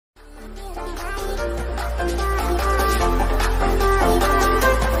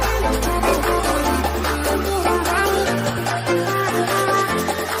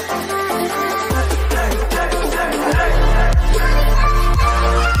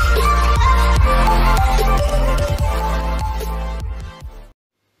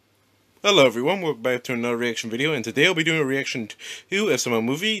Hello everyone, welcome back to another reaction video, and today I'll be doing a reaction to SML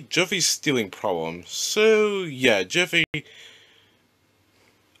movie, Jeffy's stealing problem. So, yeah, Jeffy...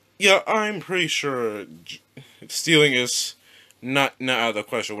 Yeah, I'm pretty sure stealing is not out of the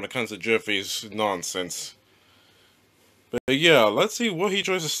question when it comes to Jeffy's nonsense. But yeah, let's see what he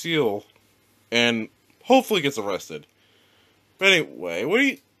tries to steal, and hopefully gets arrested. But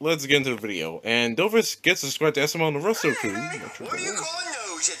anyway, let's get into the video, and don't forget to subscribe to SML and the rest of the crew. What do you call a nose?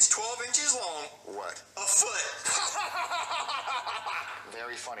 It's 12 inches long. What? A foot.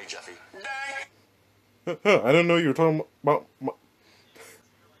 Very funny, Jeffy. I didn't know you were talking about...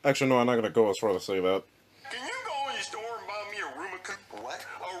 Actually, no, I'm not gonna go as far as to say that. Can you go in the store and buy me a Rubik's Cube? What?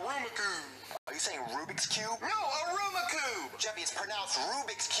 A Rubik's Cube. Are you saying Rubik's Cube? No, a Rubik's Cube. Jeffy, it's pronounced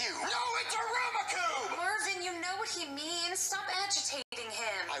Rubik's Cube. No, it's a Rubik's Cube. Marvin, you know what he means. Stop agitating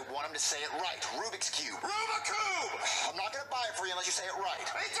him. I want him to say it right. Rubik's Cube. Rubik's Cube. I'm not gonna buy it for you unless you say it right.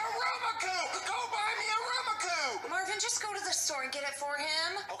 It's a Rubik's Cube. Go buy me a Rubik's Cube. Marvin, just go to the store and get it for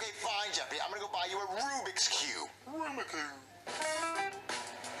him. Okay, fine, Jeffy. I'm gonna go buy you a Rubik's Cube. Rubik's Cube.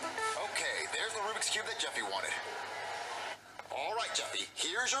 Okay, there's the Rubik's Cube that Jeffy wanted. All right, Jeffy,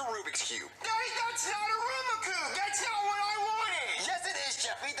 here's your Rubik's Cube. Daddy, that's not a Rubik's Cube. That's not what I wanted. Yes, it is,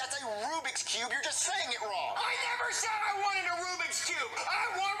 Jeffy. That's a Rubik's Cube. You're just saying it wrong. I never said I wanted a Rubik's Cube.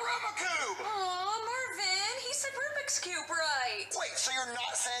 I want Rubik's Cube. Aw, Marvin, he said Rubik's Cube right. Wait, so you're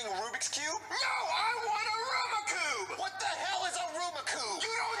not saying Rubik's Cube? No, I want a Rubik's Cube. What the hell is a Rubik's Cube?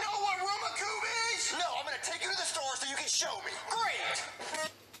 You don't know what Rubik's Cube is? No, I'm going to take you to the store so you can show me. Great.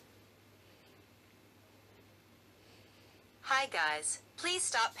 Hi guys, please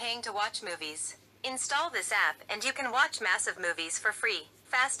stop paying to watch movies. Install this app and you can watch massive movies for free.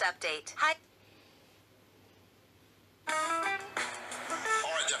 Fast update. Hi.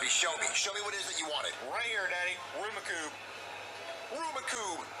 Alright, Jeffy, show me. Show me what it is that you wanted. Right here, Daddy. Rubik's Cube. Rubik's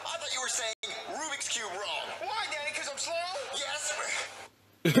Cube. I thought you were saying Rubik's Cube wrong. Why, Daddy? Because I'm slow? Yes.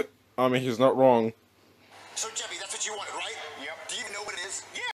 I mean, he's not wrong. So, Jeffy, that's what you wanted, right? Yep. Do you even know what it is?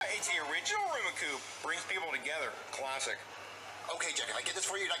 Yeah, it's the original Rubik's Cube. Brings people together. Classic. Okay, Jeffy, if I get this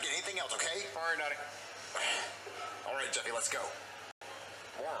for you, you're not getting anything else, okay? All right, Daddy. All right, Jeffy, let's go.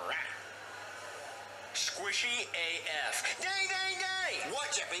 All right. Squishy AF. Dang, dang, dang.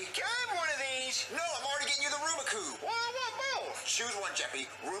 What, Jeffy? Can I have one of these? No, I'm already getting you the Rubik's Cube. Well, I want both. Choose one, Jeffy.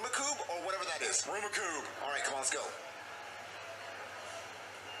 Rubik's Cube or whatever that is. Rubik's Cube. All right, come on, let's go.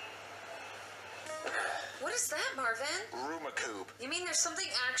 What is that, Marvin? Rubik's Cube. You mean there's something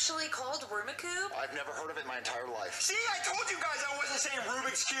actually called Rubik's Cube? I've never heard of it in my entire life. See, I told you guys I wasn't saying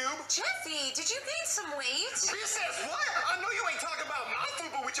Rubik's Cube. Jeffy, did you gain some weight? Recess, what? I know you ain't talking about my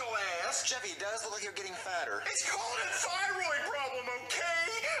food with your ass. Jeffy, it does look like you're getting fatter. It's called a thyroid problem, okay?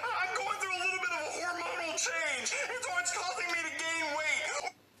 I'm going through a little bit of a hormonal change, and so it's causing me to gain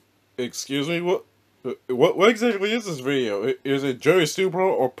weight. Excuse me, what exactly is this video? Is it Jerry Stupro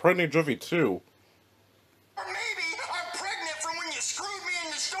or Pregnant Jeffy 2? Or maybe I'm pregnant from when you screwed me in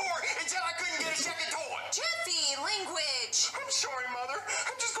the store and said I couldn't get a second toy. Jeffy, language. I'm sorry, Mother.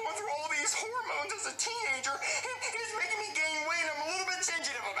 I'm just going through all these hormones as a teenager, and it's making me gain weight. I'm a little bit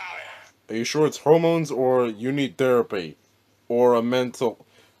sensitive about it. Are you sure it's hormones, or you need therapy? Or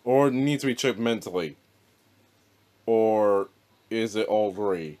or need to be checked mentally? Or is it all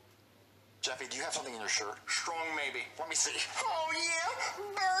three? Jeffy, do you have something in your shirt? Strong, maybe. Let me see. Oh, yeah?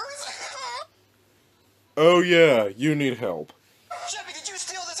 Birth? Oh yeah, you need help. Jeffy, did you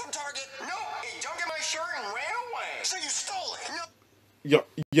steal this from Target? No, it jumped in my shirt and ran away. So you stole it? No.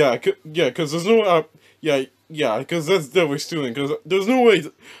 Yeah, because there's no, yeah, because that's definitely stealing, because there's no way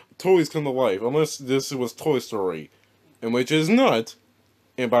toys come to life, unless this was Toy Story, and which is not.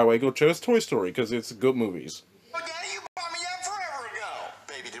 And by the way, go check out Toy Story, because it's good movies. Oh, Daddy, you bought me that forever ago.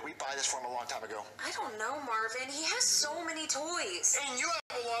 Baby, did we buy this from a long time ago? I don't know, Marvin. He has so many toys. And you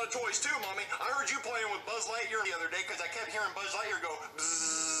have a lot of toys too, Mommy. I heard you playing with Buzz Lightyear the other day because I kept hearing Buzz Lightyear go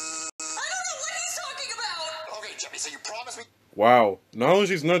bzzz. I don't know what he's talking about. Okay, Jeffy, so you promised me... Wow, not only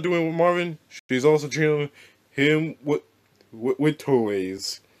she's not doing it with Marvin, she's also treating him with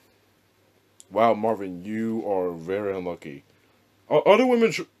toys. Wow, Marvin, you are very unlucky. Other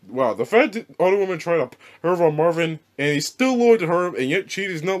women, wow, the fact that other women try to perv on Marvin, and he's still loyal to her, and yet she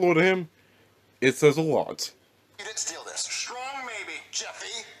is not loyal to him, it says a lot. You didn't steal this. Strong, maybe.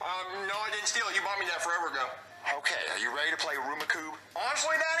 Jeffy? No, I didn't steal it. You bought me that forever ago. Okay, are you ready to play Rubik's Cube?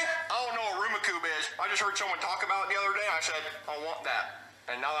 Honestly, Daddy, I don't know what Rubik's Cube is. I just heard someone talk about it the other day, and I said, I want that.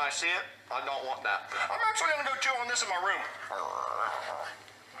 And now that I see it, I don't want that. I'm actually going to go chew on this in my room.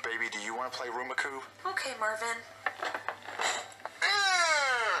 Baby, do you want to play Rubik's Cube? Okay, Marvin.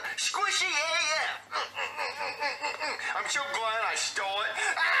 Squishy AF. I'm so glad I stole it.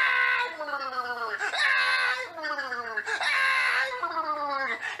 Ah,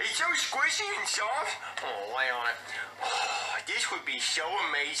 so squishy and soft. Oh, lay on it. Oh, this would be so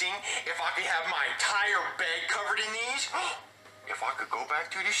amazing if I could have my entire bed covered in these. If I could go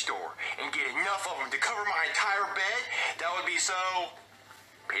back to the store and get enough of them to cover my entire bed, that would be so...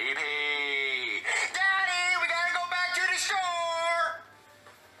 Pee-pee. Daddy, we gotta go back to the store!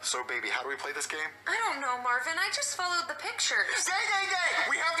 So, baby, how do we play this game? I don't know, Marvin. I just followed the pictures. Day!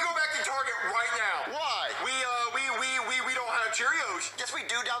 We have to go back to Target right now. Why? We don't have Cheerios. Yes, we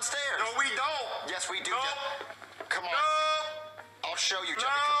do downstairs. No, we don't. Yes, we do. No. Come on. No. I'll show you,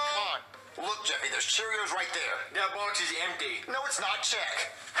 Jeffy. No. Come on. Look, Jeffy, there's Cheerios right there. That box is empty. No, it's not.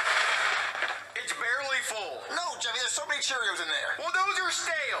 Check. It's barely full. No, Jeffy, there's so many Cheerios in there. Well, those are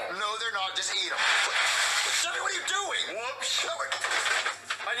stale. No, they're not. Just eat them. Jeffy, what are you doing? Whoops. No,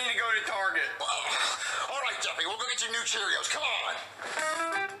 I need to go to Target. all right, Jeffy, we'll go get you new Cheerios. Come on.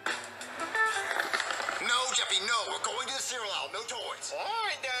 No, Jeffy, no. We're going to the cereal aisle. No toys. All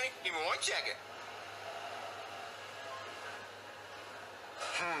right, Daddy. Give me 1 second.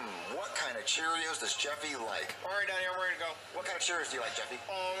 What kind of Cheerios does Jeffy like? All right, Daddy, I'm ready to go. What kind of Cheerios do you like, Jeffy?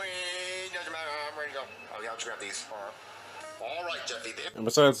 Oh, it doesn't matter. I'm ready to go. Oh, yeah, I'll just grab these. All right, Jeffy. And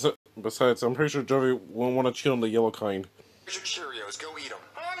besides, I'm pretty sure Jeffy won't want to cheat on the yellow kind. Here's your Cheerios. Go eat them.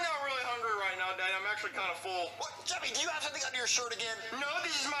 I'm not really hungry right now, Daddy. I'm actually kind of full. What? Jeffy, do you have something under your shirt again? No,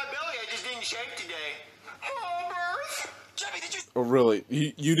 this is my belly. I just didn't shave today. Oh, birth. Jeffy, did you... Oh, really?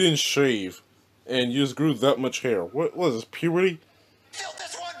 You didn't shave, and you just grew that much hair. What was this, puberty? Filled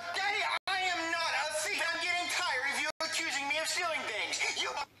this one? Daddy, I am not a thief. I'm getting tired of you accusing me of stealing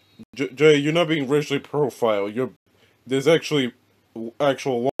things. Jay, you're not being racially profiled. There's actually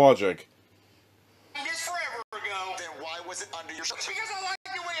actual logic. This forever ago. Then why was it under your shirt? Because I like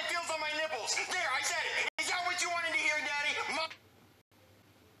the way it feels on my nipples. There, I said it. Is that what you wanted to hear,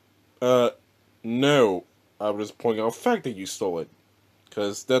 Daddy? No. I was just pointing out a fact that you stole it.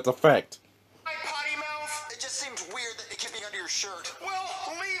 Because that's a fact. My potty mouth. It just seems weird that it keeps being under your shirt. Well,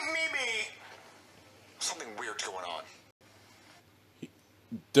 leave me be. Something weird's going on.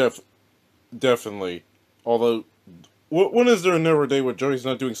 Definitely. Although, when is there never a day where Joey's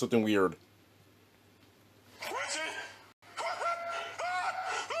not doing something weird? What's it?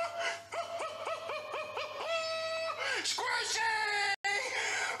 Squishy!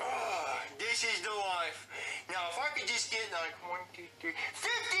 This is the life. Now, if I could just get like 1, 2, 3,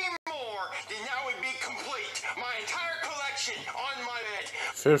 50 more, then that would be complete. My entire collection on my bed.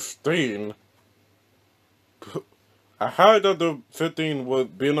 15? I highly doubt the 15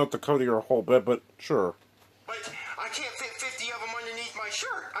 would be enough to cover your whole bed, but sure. But I can't fit 50 of them underneath my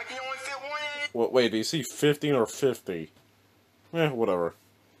shirt. I can only fit one at a Wait, do you see 15 or 50? Whatever.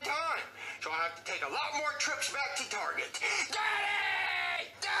 time. So I have to take a lot more trips back to Target. Daddy!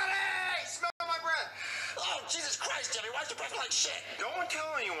 Daddy! Smell my breath. Oh, Jesus Christ, Jeffy, why's your breath like shit? Don't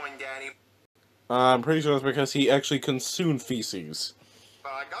tell anyone, Daddy. I'm pretty sure that's because he actually consumed feces.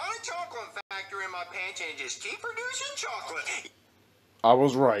 But I got a chocolate factory in my pants and it just keep producing chocolate. I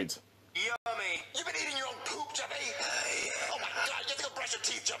was right. Yummy. You've been eating your own poop, Jeffy. Oh, my God, you have to go brush your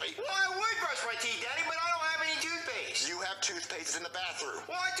teeth, Jeffy. Well, I would brush my teeth, Daddy, but I don't have any toothpaste. You have toothpaste in the bathroom.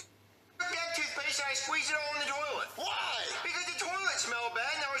 Well, I took that toothpaste and I squeezed it all in the toilet. Why? Because the toilet smelled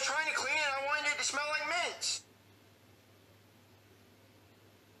bad and I was trying to clean it and I wanted it to smell like mints.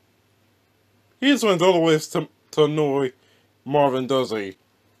 He just went all the ways to annoy Marvin, does he?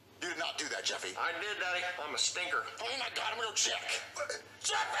 You did not do that, Jeffy. I did, Daddy. I'm a stinker. Oh, my God, I'm going to check.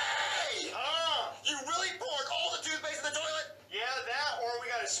 Jeffy! You really poured all the toothpaste in the toilet? Yeah, that or we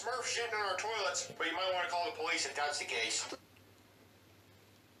got a Smurf shitting on our toilets. But you might want to call the police if that's the case.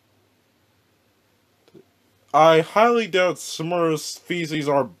 I highly doubt Smurf's feces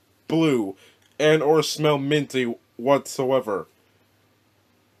are blue and or smell minty whatsoever.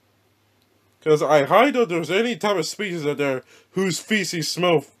 Because I highly doubt there's any type of species out there whose feces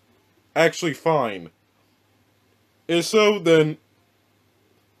smell actually fine. If so, then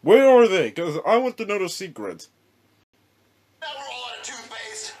where are they? Because I want to know the secret. Now we're all out of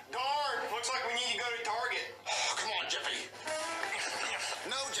toothpaste. Darn, looks like we need to go to Target. Oh, come on, Jeffy.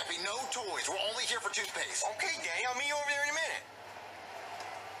 No, Jeffy, no toys. We're only here for toothpaste. Okay, Daddy, I'll meet you over there in a minute.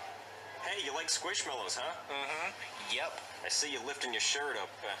 Hey, you like Squishmallows, huh? Mm-hmm. Yep. I see you lifting your shirt up.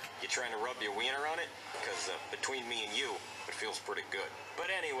 You trying to rub your wiener on it? Because between me and you, it feels pretty good.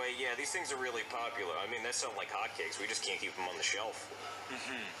 But anyway, yeah, these things are really popular. I mean, they sound like hotcakes. We just can't keep them on the shelf.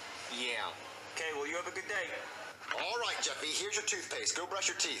 Yeah. Okay, well, you have a good day. All right, Jeffy, here's your toothpaste. Go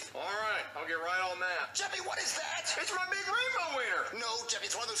brush your teeth. All right, I'll get right on that. Jeffy, what is that? It's my big rainbow winner. No, Jeffy,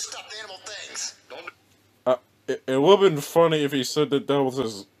 it's one of those stuffed animal things. Don't do It would have been funny if he said that that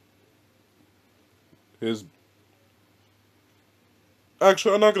was his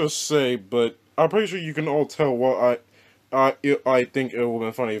Actually, I'm not gonna say, but I'm pretty sure you can all tell what I think it would have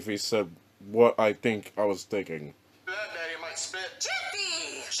been funny if he said what I think I was thinking. That, Daddy, I might spit.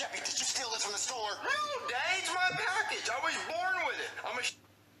 Jeffy! Jeffy, did you steal this from the store? No, Daddy, it's my package. I was born with it. I'm a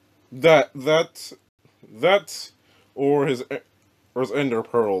That, or his ender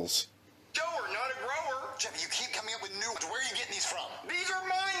pearls. shower, not a grower. Jeffy, you keep coming up with new ones. Where are you getting these from? These are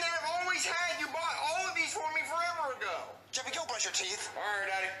mine that I've always had. You bought all of these for me forever ago. Jeffy, go brush your teeth. All right,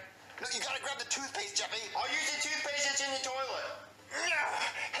 Daddy. No, you gotta grab the toothpaste, Jeffy. I'll use the toothpaste that's in the toilet.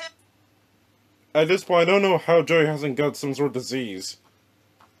 At this point, I don't know how Joey hasn't got some sort of disease.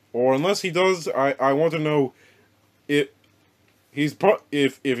 Or unless he does, I want to know if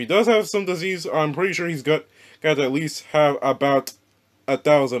if he does have some disease, I'm pretty sure he's got to at least have about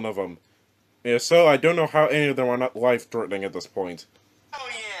 1,000 of them. If so, I don't know how any of them are not life-threatening at this point. Oh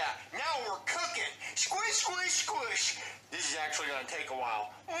yeah, now we're cooking. Squish, squish, squish. This is actually gonna take a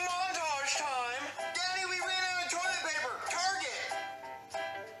while. Montage time. Daddy, we ran out of toilet paper. Target.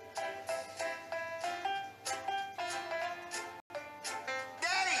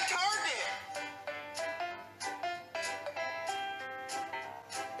 Daddy, Target.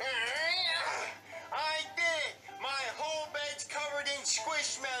 I did it. My whole bed's covered in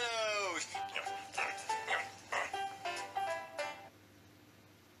squishmallows.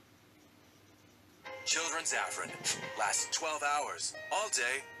 Children's Afrin lasts 12 hours, all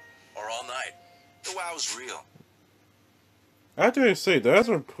day or all night. The wow's real. I have to say, the ads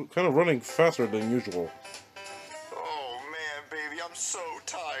are kind of running faster than usual. Oh, man, baby, I'm so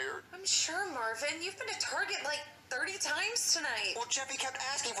tired. I'm sure, Marvin. You've been to Target like 30 times tonight. Well, Jeffy kept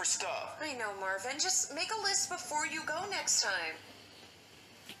asking for stuff. I know, Marvin. Just make a list before you go next time.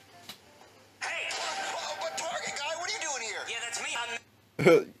 Hey! But Target guy, what are you doing here? Yeah, that's me.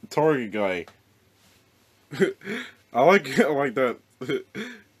 I'm Target guy. I like that.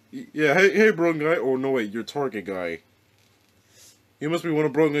 Yeah, hey, bro guy. Oh no, wait, you're Target guy. He must be one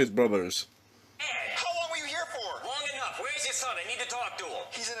of Bro Guy's brothers. How long were you here for? long enough. Where's your son? I need to talk to him.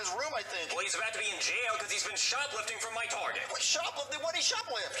 He's in his room, I think. Well, he's about to be in jail because he's been shoplifting from my Target. What shoplifting? What did he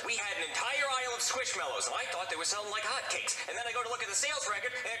shoplift? We had an entire aisle of Squishmallows, and I thought they were selling like hotcakes. And then I go to look at the sales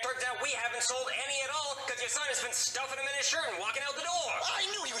record, and it turns out we haven't sold any at all because your son has been stuffing them in his shirt and walking out the door. I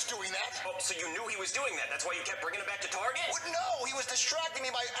knew he was doing that. Oh, so you knew he was doing that? That's why you kept bringing him back to Target? What? No, he was distracting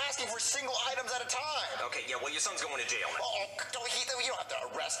me by asking for single items at a time. Okay, yeah, well, your son's going to jail now. Oh, you don't have to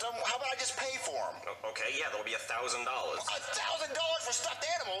arrest him. How about I just pay for him? Okay, yeah, that'll be $1,000. $1,000 for stuffed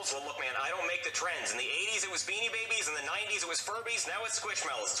animals? Well, look, man, I don't make the trends. In the 80s, it was Beanie Babies. In the 90s, it was Furbies. Now it's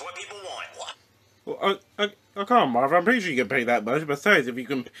Squishmallows. It's what people want. What? Well, come on, Marv. I'm pretty sure you can pay that much. Besides, if you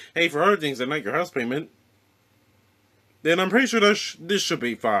can pay for other things and not your house payment, then I'm pretty sure this should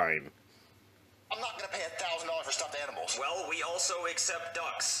be fine. I'm not going to pay $1,000 for stuffed animals. Well, we also accept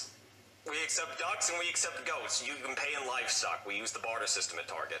ducks. We accept ducks and we accept goats. You can pay in livestock. We use the barter system at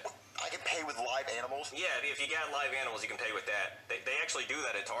Target. I can pay with live animals? Yeah, if you got live animals, you can pay with that. They actually do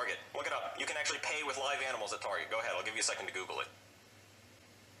that at Target. Look it up. You can actually pay with live animals at Target. Go ahead. I'll give you a second to Google it.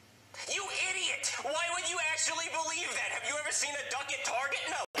 You idiot! Why would you actually believe that? Have you ever seen a duck at Target?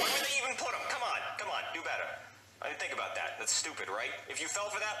 No. Where would they even put them? Come on. Do better. I didn't think about that. That's stupid, right? If you fell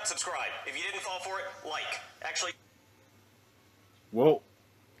for that, subscribe. If you didn't fall for it, like. Actually, Well,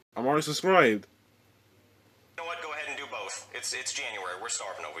 I'm already subscribed. you know what? Go ahead and do both. It's January. We're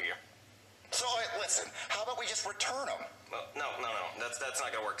starving over here. So, listen, how about we just return them? Well, no. That's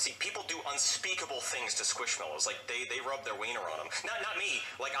not gonna work. See, people do unspeakable things to Squishmallows. Like they rub their wiener on them. Not me.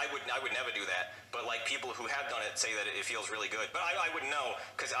 Like I would never do that. But like people who have done it say that it feels really good. But I wouldn't know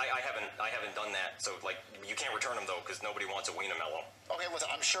because I haven't done that. So like you can't return them though because nobody wants a wiener mellow. Okay, listen,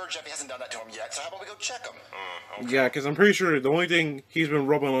 I'm sure Jeffy hasn't done that to him yet, so how about we go check him? Okay. Yeah, because I'm pretty sure the only thing he's been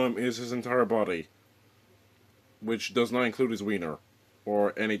rubbing on him is his entire body, which does not include his wiener,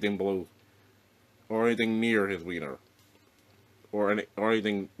 or anything below, or anything near his wiener, or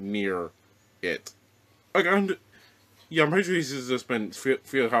anything near it. Like I'm pretty sure he's just been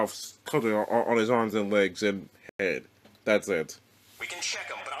feel how cuddling on his arms and legs and head. That's it. We can check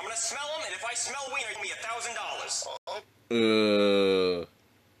them, but I'm gonna smell them, and if I smell wiener, give me $1,000.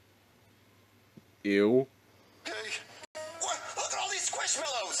 Ew. Okay. What? Look at all these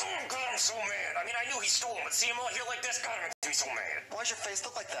Squishmallows! God, I'm so mad. I mean, I knew he stole them, but see him all here like this, God, it makes me so mad. Why's your face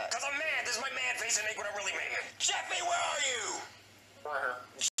look like that? Cause I'm mad. This is my mad face I make when I'm really mad. Jeffy, where are you?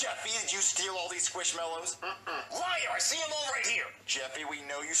 Jeffy, did you steal all these Squishmallows? Liar! I see them all right here. Jeffy, we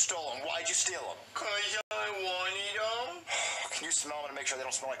know you stole them. Why'd you steal them? Cause I wanted them. Can you smell them and make sure they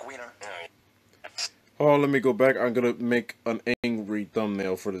don't smell like wiener? Oh, let me go back. I'm gonna make an angry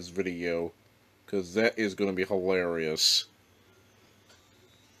thumbnail for this video, because that is gonna be hilarious.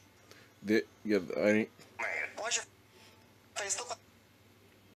 Yeah, Man, why's your face look like...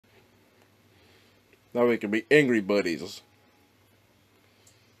 now we can be angry buddies.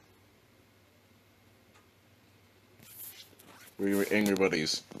 We were angry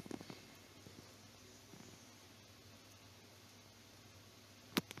buddies.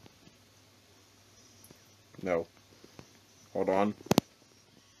 No. Hold on.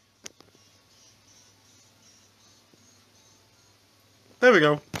 There we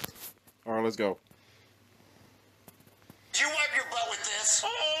go. Alright, let's go. Did you wipe your butt with this?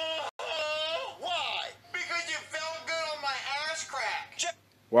 Why? Because you felt good on my ass crack.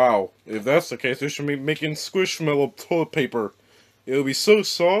 Wow. If that's the case, they should be making squishmallow toilet paper. It'll be so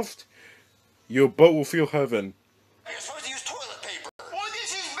soft, your butt will feel heaven. You're supposed to use toilet paper. Well,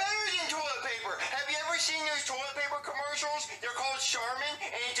 this is better than toilet paper. Have you ever seen those toilet paper commercials? They're called Charmin,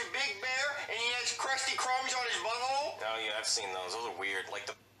 and it's a big bear, and he has crusty crumbs on his butthole. Oh yeah, I've seen those. Those are weird. Like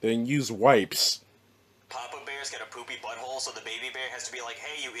the Then use wipes. Papa Bear's got a poopy butthole, so the baby bear has to be like,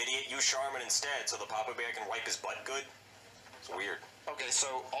 hey, you idiot, use Charmin instead, so the Papa Bear can wipe his butt good. It's weird. Okay,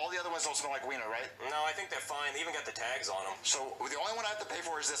 so all the other ones don't smell like wiener, right? No, I think they're fine. They even got the tags on them. So the only one I have to pay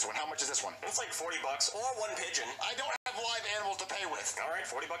for is this one. How much is this one? It's like $40 or one pigeon. I don't have live animals to pay with. All right,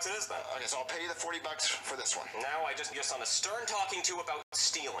 $40 it is then. Okay, so I'll pay you the $40 for this one. Now I just on a stern talking to about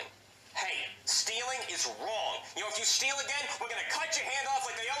stealing. Hey, stealing is wrong. You know, if you steal again, we're gonna cut your hand off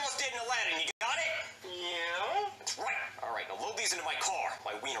like they almost did in Aladdin. You got it? Yeah? That's right. All right, now load these into my car.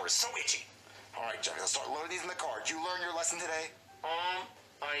 My wiener is so itchy. All right, Jeffy, let's start loading these in the car. Did you learn your lesson today?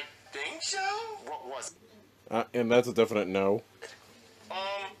 I think so. What was it? And that's a definite no.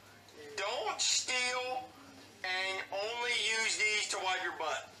 Don't steal and only use these to wipe your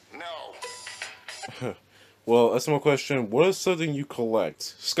butt. No. Well, that's my question. What is something you collect?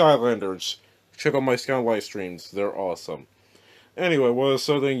 Skylanders. Check out my Sky live streams. They're awesome. Anyway, what is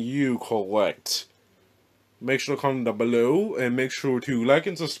something you collect? Make sure to comment down below, and make sure to like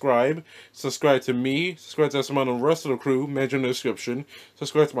and subscribe. Subscribe to me, subscribe to SML and the rest of the crew, mention in the description.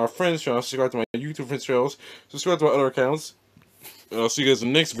 Subscribe to my friends' channels, subscribe to my YouTube friends' channels, subscribe to my other accounts. And I'll see you guys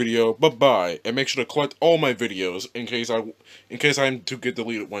in the next video. Bye-bye. And make sure to collect all my videos in case I'm to get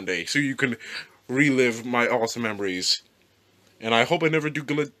deleted one day, so you can relive my awesome memories. And I hope I never do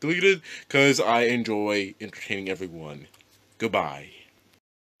get deleted, because I enjoy entertaining everyone. Goodbye.